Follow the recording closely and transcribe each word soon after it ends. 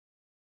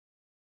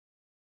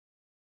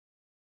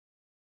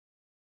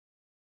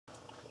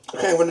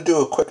Okay, I'm going to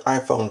do a quick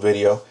iPhone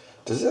video.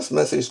 Does this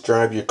message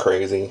drive you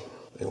crazy?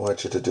 They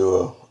want you to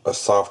do a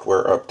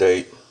software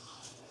update.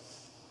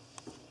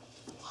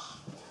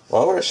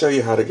 Well, I'm going to show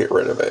you how to get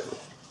rid of it.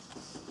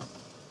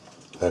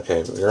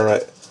 Okay, you're going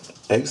to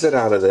exit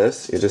out of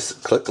this. You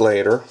just click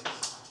later.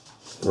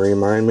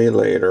 Remind me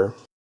later.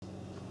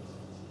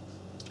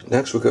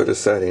 Next we go to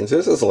settings.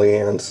 This is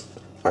Leanne's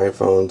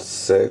iPhone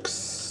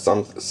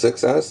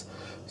 6S.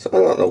 So I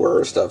don't know where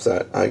her stuff's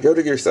at. I go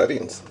to your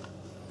settings.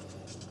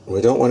 We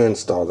don't want to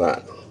install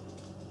that.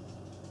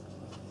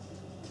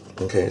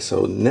 Okay,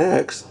 so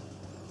next,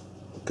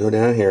 go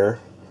down here.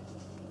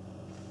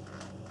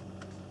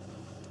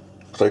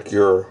 Click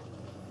your,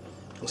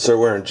 so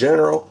we're in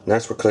general.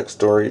 Next we click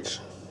storage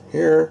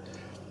here.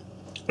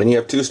 And you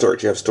have two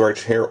storage. You have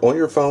storage here on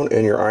your phone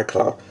and your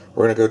iCloud.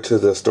 We're going to go to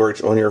the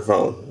storage on your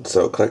phone.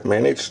 So click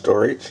manage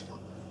storage.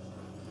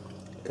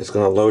 It's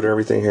going to load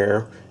everything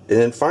here. And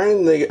then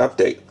find the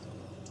update.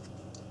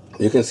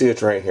 You can see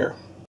it's right here.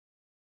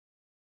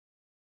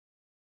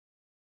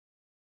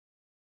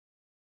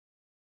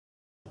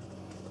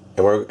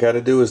 And what we got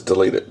to do is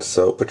delete it.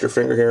 So put your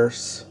finger here.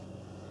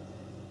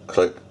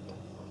 Click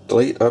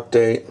delete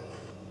update.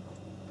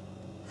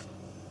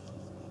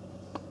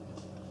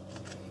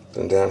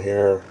 Then down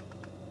here,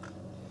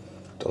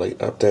 delete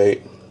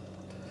update.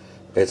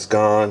 It's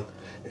gone.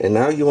 And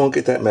now you won't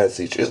get that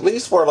message, at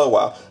least for a little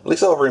while. At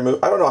least I'll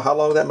remove. I don't know how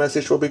long that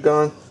message will be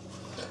gone.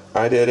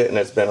 I did it and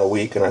it's been a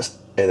week and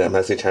that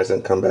message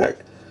hasn't come back.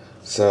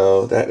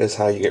 So that is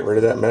how you get rid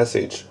of that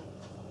message.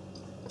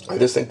 I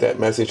just think that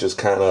message is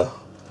kind of,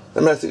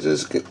 the message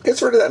is,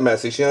 gets rid of that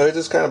message. You know, it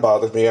just kind of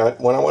bothers me.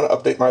 When I want to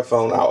update my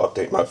phone, I'll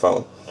update my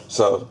phone.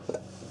 So it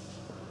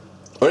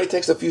only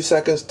takes a few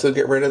seconds to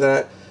get rid of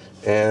that.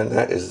 And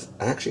that is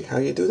actually how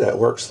you do that. It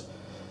works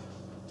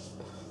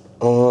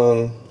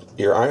on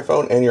your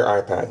iPhone and your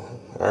iPad.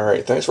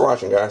 Alright, thanks for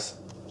watching, guys.